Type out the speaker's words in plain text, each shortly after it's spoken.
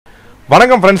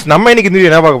வணக்கம் ஃப்ரெண்ட்ஸ், நம்ம இன்னைக்கு இந்த வீடியோ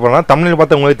என்ன பார்க்க போறோம்னா தமிழ்ல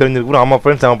பார்த்தா உங்களுக்கு தெரிஞ்சிருக்கும். ஆமா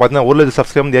ஃப்ரெண்ட்ஸ், நம்ம பார்த்தீங்கன்னா 1,00,000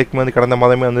 சப்ஸ்கிரைப் வந்து ஏற்கனவே வந்து கடந்த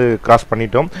மாதமே வந்து கிராஸ்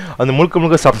பண்ணிட்டோம். அந்த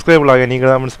முழுக்க சப்ஸ்கிரைபர் ஆகிய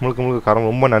நீங்கள் தான் ஃப்ரெண்ட்ஸ் முழுக்க காரணம்.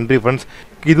 ரொம்ப நன்றி ஃப்ரெண்ட்ஸ்.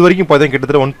 இது வரைக்கும் பார்த்தீங்கன்னா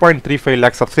கிட்டத்தட்ட 1.35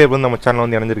 லேக் சப்ஸ்கிரைபர் வந்து நம்ம சேனல்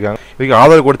வந்து இணைஞ்சிருக்காங்க. இதுக்கு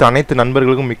ஆதரவு கொடுத்த அனைத்து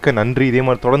நண்பர்களுக்கும் மிக்க நன்றி. இதே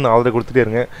மாதிரி தொடர்ந்து ஆதரவு கொடுத்துட்டே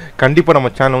இருங்க. கண்டிப்பாக நம்ம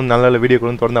சேனல் வந்து நல்ல வீடியோக்கள்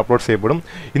வந்து தொடர்ந்து அப்லோட் செய்யப்படும்.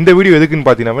 இந்த வீடியோ எதுக்குன்னு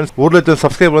பார்த்தீங்கன்னா ஃப்ரெண்ட்ஸ், 1,00,000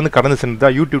 சப்ஸ்கிரைபர் வந்து கடந்து சென்று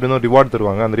தான் யூடியூப் வந்து ரிவார்டு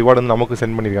தருவாங்க. அந்த ரிவார்டு வந்து நமக்கு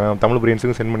சென்ட் பண்ணியிருக்காங்க, தமிழ்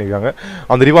பிரெயின்ஸுக்கும் சென்ட் பண்ணியிருக்காங்க.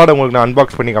 அந்த ரிவார்டு உங்களுக்கு நான்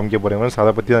அன்பாக்ஸ் பண்ணி காமிக்க போகிறேன் ஃப்ரெண்ட்ஸ்.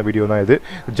 அதை பற்றி தான் வீடியோ தான் இது.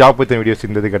 ஜாப் பற்றி வீடியோஸ்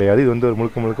இருந்தது கிடையாது. இது வந்து ஒரு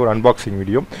முழுக்க ஒரு அன்பாக்சிங்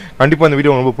வீடியோ. கண்டிப்பாக இந்த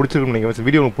வீடியோ ரொம்ப பிடிச்சிருக்கும். நீங்கள்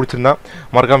வீடியோ உங்களுக்கு பிடிச்சிருந்தா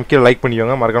மறக்காம கீழே லைக்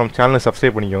பண்ணிக்கோங்க, மறக்காம சேனலை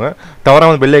சப்ஸ்கிரைப் பண்ணிக்கோங்க.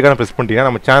 தவறாம பெல் ஐகானை ப்ரெஸ் பண்ணிட்டீங்கன்னா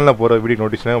நம்ம சேனலில் போகிற வீடியோ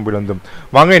நோட்டிஃபிகேஷன் மொபைல் வந்து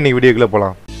வாங்க இன்னைக்கு வீடியோக்குள்ளே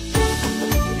போகலாம்.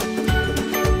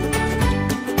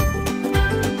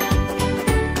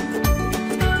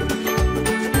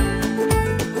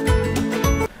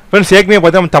 ஃப்ரெண்ட்ஸ், ஏற்கனவே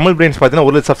பார்த்தீங்கன்னா தமிழ் பிரெயின்ஸ் பார்த்தீங்கன்னா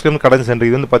 1,00,000 சப்ஸ்கிரைபர் கடந்து சென்று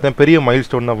இது வந்து பார்த்தீங்கன்னா பெரிய மைல்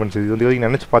ஸ்டோன் தான் ஃப்ரெண்ட்ஸ். இது வந்து வரைக்கும்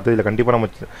நினச்சி பார்த்ததில்லை. கண்டிப்பாக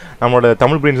நம்மளோட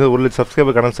தமிழ் பிரெயின்ஸ் 1,00,000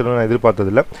 சப்ஸ்கிரைபர் கடந்து சென்று நான்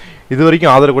எதிர்பார்த்ததில்லை. இது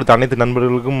வரைக்கும் ஆதரவு கொடுத்த அனைத்து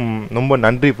நண்பர்களுக்கும் ரொம்ப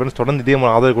நன்றி ஃப்ரெண்ட்ஸ். தொடர்ந்து இதே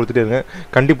மாதிரி ஆதரவு கொடுத்துட்டே இருங்க.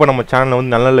 கண்டிப்பாக நம்ம சேனலில்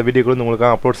வந்து நல்ல வீடியோக்கள் வந்து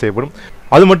உங்களுக்காக அப்லோட் செய்யப்படும்.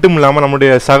 அது மட்டும் இல்லாமல்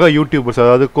நம்முடைய சக யூடியூபர்ஸ்,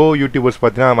 அதாவது யூடியூபர்ஸ்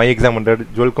பார்த்தீங்கன்னா மை எக்ஸாம் 100,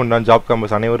 ஜுவல்கொண்டான், ஜாப்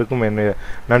கேம்பஸ் அனைவருக்கும்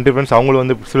நன்றி ஃப்ரெண்ட்ஸ். அவங்களும்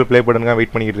வந்து சில ப்ளே பண்ணுங்க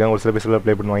வெயிட் பண்ணிக்கிட்டு இருக்காங்க. ஒரு சில பேர் சில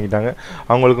ப்ளே பண்ணி வாங்கிட்டாங்க.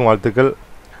 அவங்களுக்கும் வாழ்த்துக்கள்.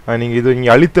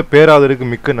 நீங்கள் அளித்த பேராதருக்கு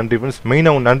மிக்க நன்றி ஃப்ரெண்ட்ஸ்.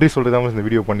 மெயினாக அவங்க நன்றி சொல்கிறது தான் இந்த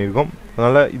வீடியோ பண்ணியிருக்கோம்.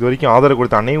 அதனால் இது வரைக்கும் ஆதரவு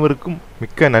கொடுத்த அனைவருக்கும்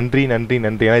மிக்க நன்றி.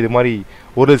 ஏன்னா இது மாதிரி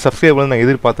ஒரு சப்ஸ்கிரைபர் வந்து நான்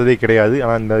எதிர்பார்த்ததே கிடையாது.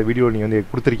 ஆனால் இந்த வீடியோ நீங்கள் வந்து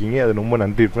கொடுத்துருக்கீங்க, அது ரொம்ப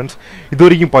நன்றி ஃப்ரெண்ட்ஸ். இது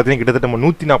வரைக்கும் பார்த்தீங்கன்னா கிட்டத்தட்ட நம்ம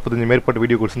 145 மேற்பட்ட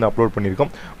வீடியோ கோர்ஸ் வந்து அப்லோட்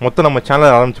பண்ணியிருக்கோம். மொத்தம் நம்ம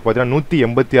சேனல் ஆரம்பிச்சு பார்த்தீங்கன்னா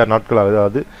 186 நாட்கள் ஆகுது.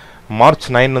 அதாவது மார்ச்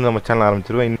 9 வந்து நம்ம சேனல்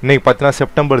ஆரம்பிச்சிருக்கோம். இன்றைக்கி பார்த்தீங்கன்னா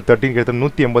செப்டம்பர் 13 கிட்டத்தட்ட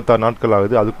 186 நாட்கள்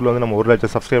ஆகுது. அதுக்குள்ளே வந்து நம்ம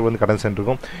 1,00,000 சப்ஸ்கிரைபர் வந்து கடந்து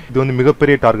சென்றிருக்கோம். இது வந்து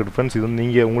மிகப்பெரிய டார்கெட் ஃப்ரெண்ட்ஸ். இது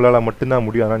வந்து உங்களால் மட்டும்தான்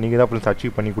முடியும். ஆனால் நீங்கள் தான் ஃப்ரெண்ட்ஸ்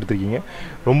அச்சீவ் பண்ணி கொடுத்துருக்கீங்க.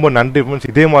 ரொம்ப நன்றி ஃப்ரெண்ட்ஸ்.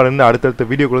 இதே மாதிரி இருந்து அடுத்தடுத்த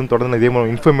வீடியோக்கள் வந்து தொடர்ந்து இதே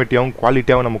மாதிரி இன்ஃபர்மேட்டிவாகவும்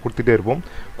குவாலிட்டியாகவும் நம்ம கொடுத்துட்டே இருப்போம்.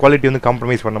 குவாலிட்டி வந்து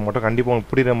காம்ப்ரமைஸ் பண்ண மாட்டோம். கண்டிப்பாக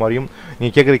உங்களுக்கு புரியுற மாதிரியும்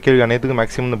நீங்கள் கேட்குற கேள்வி அனைத்துக்கும்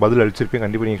மேக்ஸிமம் பதில் அளிச்சிருப்பேன்.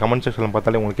 கண்டிப்பாக நீங்கள் கமெண்ட் செக்ஷனில்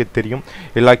பார்த்தாலே உங்களுக்கே தெரியும்.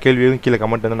 எல்லா கேள்வியும் கீழே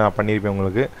கமெண்ட் வந்து நான் பண்ணியிருப்பேன்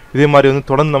உங்களுக்கு. இதே மாதிரி வந்து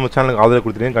தொடர்ந்து நம்ம சேனலுக்கு ஆதரவு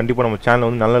கொடுத்துருக்கேன். கண்டிப்பாக நம்ம சேனல்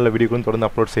வந்து நல்ல வீடியோக்களும் தொடர்ந்து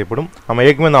அப்லோட் செய்யப்படும். நம்ம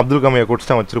ஏற்கனவே அப்துல் கமையா கோட்ஸ்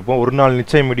தான் வச்சிருப்போம். ஒரு நாள்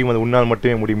நிச்சயம் முடியும், அது ஒரு நாள்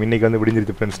மட்டுமே முடியும். இன்னைக்கு வந்து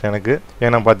விடிஞ்சிருது ஃப்ரெண்ட்ஸ் எனக்கு.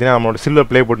 ஏன்னா பார்த்தீங்கன்னா நம்மளோட சில்வர்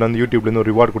ப்ளே போட்டு வந்து யூடியூப்லேருந்து ஒரு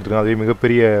ரிவார்டு கொடுத்துருக்காங்க. அதே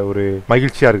மிகப்பெரிய ஒரு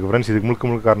மகிழ்ச்சியாக இருக்குது ஃப்ரெண்ட்ஸ். இதுக்கு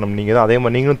முழுக்க காரணம் நீங்கள் தான். அதே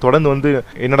மாதிரி நீங்களும் தொடர்ந்து வந்து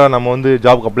என்னடா நம்ம வந்து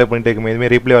ஜாப்க்கு அப்ளை பண்ணிட்டே இருக்கோம், எதுவுமே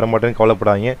ரீப்ளே வர மாட்டேன்னு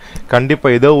கவலைப்படாதீங்க.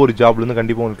 கண்டிப்பாக ஏதோ ஒரு ஜாப்லேருந்து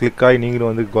கண்டிப்பாக உங்களுக்கு கிளிக் ஆகி நீங்களும்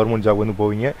வந்து கவர்மெண்ட் ஜாப் வந்து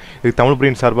போவீங்க. இதுக்கு தமிழ்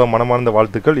பிரெயின் சார்பாக மனமார்ந்த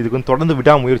வாழ்த்துக்கள். இதுக்கு வந்து தொடர்ந்து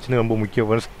விடாமுயற்சின்னு ரொம்ப முக்கியம்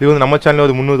ஃப்ரெண்ட்ஸ். இது வந்து நம்ம சேனல்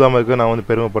வந்து முன்னுதாரணமாக இருக்குது. நான் வந்து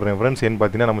பெருமைப்படுறேன் ஃப்ரெண்ட்ஸ். ஏன்னு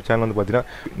பார்த்தீங்கன்னா நம்ம சேனல் வந்து பார்த்தீங்கன்னா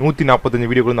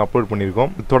 145 வீடியோக்கள் வந்து அப்லோட்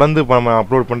பண்ணியிருக்கோம். தொடர்ந்து நம்ம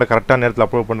அப்லோட் பண்ணுற கரெக்டான நேரத்தில்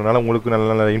அப்லோட் பண்ணுறதுனால உங்களுக்கு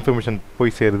நல்ல இன்ஃபர்மேஷன்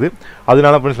போய் சேருது.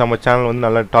 அதனால ஃப்ரெண்ட்ஸ் நம்ம சேனல் வந்து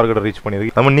நல்ல டார்கெட்டை ரீச்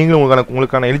பண்ணியிருக்கு. நம்ம நீங்களும்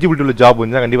உங்களுக்கான எலிஜிபிலிட்டி உள்ள ஜாப்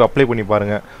வந்து கண்டிப்பாக அப்ளை பண்ணி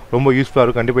பாருங்கள். ரொம்ப யூஸ்ஃபுல்லாக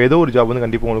இருக்கும். கண்டிப்பாக ஏதோ ஒரு ஜாப் வந்து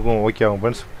கண்டிப்பாக உங்களுக்கும் ஓகே ஆகும்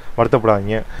ஃப்ரெண்ட்ஸ்.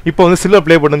 வருத்தப்படாதீங்க. இப்போ வந்து சில்வர்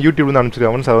ப்ளே பட்டன் யூடியூப் வந்து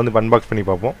அனுப்பிச்சிருக்காங்க ஃப்ரெண்ட்ஸ். அதை வந்து அன்பாக்ஸ் பண்ணி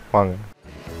பார்ப்போம் வாங்க.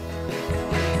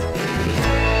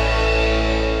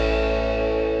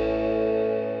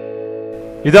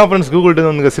 இதான் ஃப்ரெண்ட்ஸ் கூகுள்கிட்ட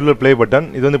வந்து சில்வர் ப்ளே பட்டன்.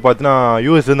 இது வந்து பார்த்தீங்கன்னா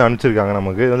யூஎஸ்லேருந்து அனுப்பிச்சிருக்காங்க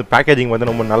நமக்கு. இது வந்து பேக்கேஜிங்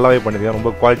பார்த்தீங்கன்னா ரொம்ப நல்லாவே பண்ணியிருக்காங்க.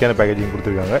 ரொம்ப குவாலிட்டியான பேக்கேஜிங்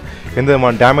கொடுத்துருக்காங்க. எந்த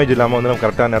விதமான டேமேஜ் இல்லாமல் வந்து நம்ம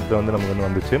கரெக்டான நேரத்தில் வந்து நமக்கு வந்து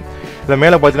வந்துச்சு. இதில்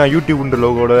மேலே பார்த்தீங்கன்னா யூடியூப்ன்ற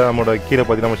லோகோட நம்மளோட கீழே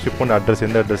பார்த்தீங்கன்னா நம்ம ஷிப் பண்ண அட்ரஸ்,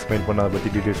 எந்த அட்ரஸ் மெயில் பண்ண அதை பற்றி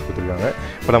டீட்டெயில்ஸ் கொடுத்துருக்காங்க.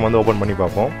 இப்போ நம்ம வந்து ஓப்பன் பண்ணி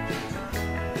பார்ப்போம்.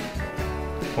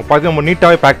 பார்த்தீங்கன்னா நம்ம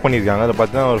நீட்டாகவே பேக் பண்ணியிருக்காங்க. அதில்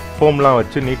பார்த்தீங்கன்னா ஒரு ஃபோம்லாம்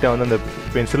வச்சு நீட்டாக வந்து அந்த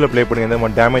பென்சிலில் ப்ளே பண்ணி எந்த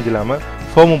மாதிரி டேமேஜ் இல்லாமல்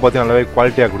ஃபோமும் பார்த்தீங்கன்னா நல்லாவே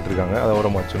குவாலிட்டியாக கொடுத்துருக்காங்க. அதை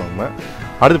உரமாக வச்சு நம்ம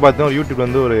அடுத்து பார்த்தீங்கன்னா யூடியூப்ல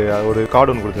வந்து ஒரு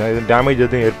கார்டு ஒன்று கொடுத்துருக்காங்க. இது டேமேஜ்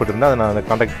எதுவும் ஏற்பட்டிருந்தால் அதை நான் அதை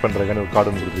கான்டாக்ட் பண்ணுறதுக்கான ஒரு கார்டு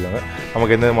ஒன்று கொடுத்துருக்காங்க.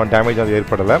 நமக்கு எந்த விதமான டேமேஜ் அது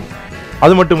ஏற்படலை.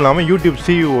 அது மட்டும் இல்லாமல் யூடியூப்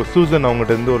சிஇஓ சூசன்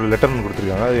அவங்ககிட்ட இருந்து ஒரு லெட்டர் ஒன்று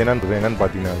கொடுத்துருக்காங்க. அது என்னன்னு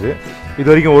பார்த்தீங்கன்னா இது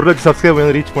வரைக்கும் 1,00,000 சப்ஸ்கிரைபர்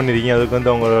வந்து ரீச் பண்ணியிருக்கீங்க. அதுக்கு வந்து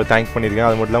அவங்க தேங்க்ஸ் பண்ணியிருக்காங்க.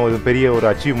 அது மட்டும் இல்லாமல் ஒரு பெரிய ஒரு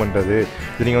அச்சீவ்மெண்ட் அது.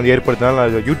 இது நீங்கள் வந்து ஏற்படுத்தினால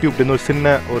அது யூடியூப்லேருந்து ஒரு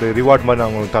சின்ன ஒரு ரிவார்ட் மாதிரி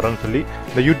நான் உங்களுக்கு தரேன்னு சொல்லி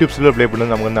இந்த யூடியூப் சில்வர் ப்ளே பண்ணி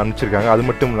நமக்கு வந்து அனுப்பிச்சிருக்காங்க. அது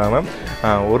மட்டும் இல்லாமல்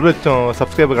 1,00,000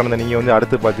 சப்ஸ்கிரைபர் கடந்த நீங்கள் வந்து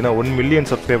அடுத்து பார்த்தீங்கன்னா 1 மில்லியன்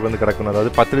சப்ஸ்கிரைபர் வந்து கிடக்கணும்.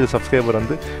 அதாவது 10,00,000 சப்ஸ்கிரைபர்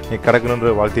வந்து நீங்கள்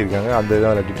கிடக்கணுன்ற வாழ்த்திருக்காங்க. அந்த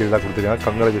இதாக டீட்டெயிலாக கொடுத்துருக்காங்க.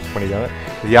 கங்க்ராச்சுலேட் பண்ணியிருக்காங்க.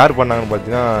 இது யார் பண்ணாங்கன்னு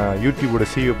பார்த்தீங்கன்னா யூடியூபோட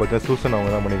சிஇஓ பார்த்தீங்கன்னா சூசன்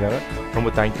அவங்க தான் பண்ணியிருக்காங்க. ரொம்ப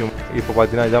தேங்க்யூ. இப்போ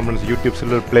பார்த்தீங்கன்னா இதான் friends YouTube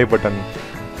silver play button.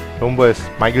 ரொம்ப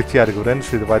மகிழ்ச்சியாக இருக்குது ஃப்ரெண்ட்ஸ்.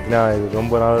 இது பார்த்தீங்கன்னா இது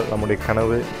ரொம்ப நாள் நம்முடைய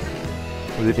கனவு.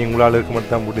 இது உங்களால் இருக்க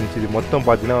மட்டும் தான் முடிஞ்சு. இது மொத்தம்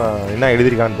பார்த்தீங்கன்னா என்ன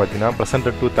எழுதியிருக்கான்னு பார்த்தீங்கன்னா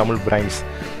ப்ரெசென்டட் டு தமிழ் பிரைன்ஸ்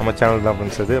நம்ம சேனல் தான்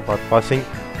ஃப்ரெண்ட்ஸ். அது பாசிங்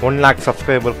 1,00,000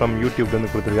 சப்ஸ்கிரைபர் ஃப்ரம்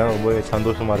யூடியூப்லேருந்து கொடுத்துருக்காங்க. ரொம்ப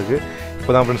சந்தோஷமாக இருக்குது.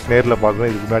 இப்போ தான் ஃப்ரெண்ட்ஸ் நேரில் பார்க்கணும்.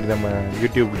 இதுக்கு முன்னாடி நம்ம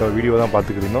யூடியூப்பில் வீடியோ தான்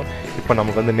பார்த்துக்கிட்டு இருந்தோம். இப்போ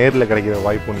நமக்கு வந்து நேரில் கிடைக்கிற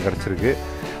வாய்ப்பு ஒன்று கிடச்சிருக்கு.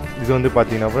 இது வந்து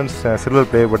பார்த்தீங்கன்னா ஃப்ரெண்ட்ஸ் சில்வர்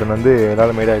ப்ளே பட்டன் வந்து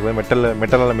எல்லாரும் மேட் ஆகி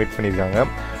மெட்டலால் மேட் பண்ணியிருக்காங்க.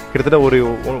 கிட்டத்தட்ட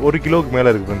ஒரு கிலோவுக்கு மேலே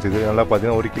இருக்குது ஃப்ரெண்ட்ஸ். இது நல்லா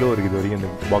பார்த்தீங்கன்னா 1 கிலோ இருக்குது வரைக்கும். இந்த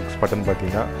பாக்ஸ் பட்டன்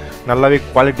பார்த்தீங்கன்னா நல்லாவே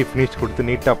குவாலிட்டி ஃபினிஷ் கொடுத்து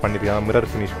நீட்டாக பண்ணியிருக்காங்க. மிரர்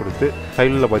ஃபினிஷ் கொடுத்து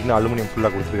சைடில் பார்த்தீங்கன்னா அலுமினியம்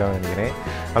ஃபுல்லாக கொடுத்துருக்காங்க நினைக்கிறேன்.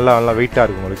 நல்லா வெயிட்டாக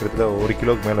இருக்கும். உங்களுக்கு கிட்டத்தட்ட 1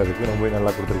 கிலோவுக்கு மேலே இருக்குது. ரொம்ப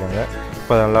நல்லா கொடுத்துருக்காங்க.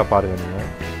 இப்போ நல்லா பாருங்கள்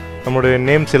நீங்கள். நம்மளுடைய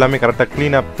நேம்ஸ் எல்லாமே கரெக்டாக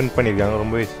க்ளீனாக பிரிண்ட் பண்ணியிருக்காங்க.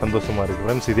 ரொம்பவே சந்தோஷமாக இருக்குது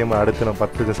ஃப்ரெண்ட்ஸ். இதே மாதிரி அடுத்து நம்ம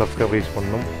 10 சப்ஸ்கிரைப் ரீச்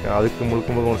பண்ணணும். அதுக்கு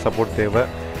முழுக்க உங்களுக்கு சப்போர்ட் தேவை.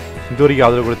 இது வரைக்கும்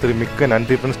ஆதரவு கொடுத்துட்டு மிக்க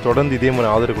நன்றி ஃப்ரெண்ட்ஸ். தொடர்ந்து இதே மாதிரி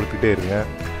ஆதரவு கொடுத்துட்டே இருங்க.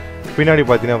 பின்னாடி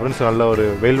பார்த்தீங்கன்னா ஃப்ரெண்ட்ஸ் நல்ல ஒரு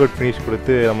வெல்வெட் ஃபினிஷ்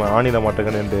கொடுத்து நம்ம ஆணியில்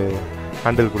மாட்டேங்கன்னு 2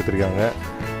 ஹேண்டில் கொடுத்துருக்காங்க.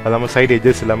 அது இல்லாமல் சைடு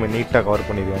எஜஸ் எல்லாமே நீட்டாக கவர்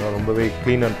பண்ணியிருக்காங்க. ரொம்பவே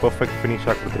க்ளீன் அண்ட் பர்ஃபெக்ட்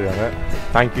ஃபினிஷாக கொடுத்துருக்காங்க.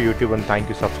 Thank you YouTube and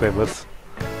thank you subscribers.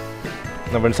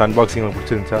 நம்ம ஃப்ரெண்ட்ஸ் அன்பாக்சிங் உங்களுக்கு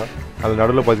பிடிச்சிருந்துச்சா? அது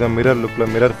நடுவில் பார்த்தீங்கன்னா மிரர்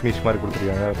லுக்கில் மிரர் ஃபினிஷ் மாதிரி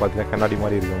கொடுத்துருக்காங்க. பார்த்தீங்கன்னா கண்ணாடி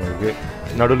மாதிரி இருக்கவங்களுக்கு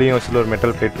நடுவுலையும் சில ஒரு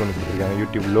மெட்டல் பிளேட் ஒன்று கொடுத்துருக்காங்க.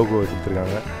 யூடியூப் லோகோ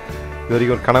கொடுத்துருக்காங்க. இது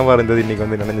வரைக்கும் ஒரு கனவாக இருந்தது இன்றைக்கி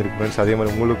வந்து நினைஞ்சிருக்கு ஃப்ரெண்ட்ஸ். அதே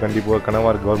மாதிரி உங்களுக்கு கண்டிப்பாக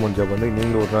கனவாக கவர்மெண்ட் ஜாப் வந்து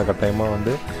நீங்கள் ஒரு நாள் கட்டாயமாக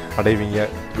வந்து அடைவீங்க.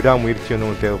 விடாமுயற்சி வந்து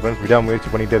உங்களுக்கு தேவை ஃப்ரெண்ட்ஸ்.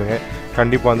 விடாமுயற்சி பண்ணிகிட்டே இருங்க.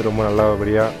 கண்டிப்பாக வந்து ரொம்ப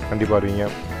நல்லபடியாக கண்டிப்பாக வருவீங்க.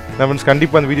 நான் ஃப்ரெண்ட்ஸ்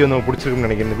கண்டிப்பாக அந்த வீடியோ வந்து பிடிச்சிருக்குன்னு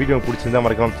நினைக்கிறேன். இந்த வீடியோ பிடிச்சிருந்தா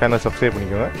மறக்காம சேனல் சப்ஸ்கிரைப்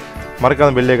பண்ணிக்கோங்க.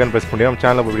 மறக்காம பெல் ஐக்கான் ப்ரெஸ் பண்ணி நம்ம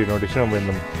சேனலில் வீடியோ நோட்டிஃபிகேஷன் நம்ம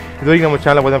இருந்தோம். இது வரைக்கும் நம்ம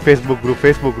சேனலில் பார்த்தா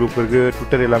ஃபேஸ்புக் குரூப் இருக்குது,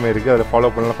 ட்விட்டர் எல்லாமே இருக்குது. அதை ஃபாலோ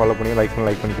பண்ணி லைக்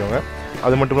பண்ணிக்கோங்க.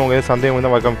 அது மட்டும் உங்கள் சந்தேகம்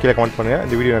வந்து மறக்காம கீழே கமெண்ட் பண்ணுங்கள்.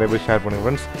 இந்த வீடியோ நிறைய பேர் ஷேர் பண்ணுங்கள்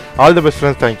friends. All the best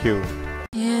friends. Thank you.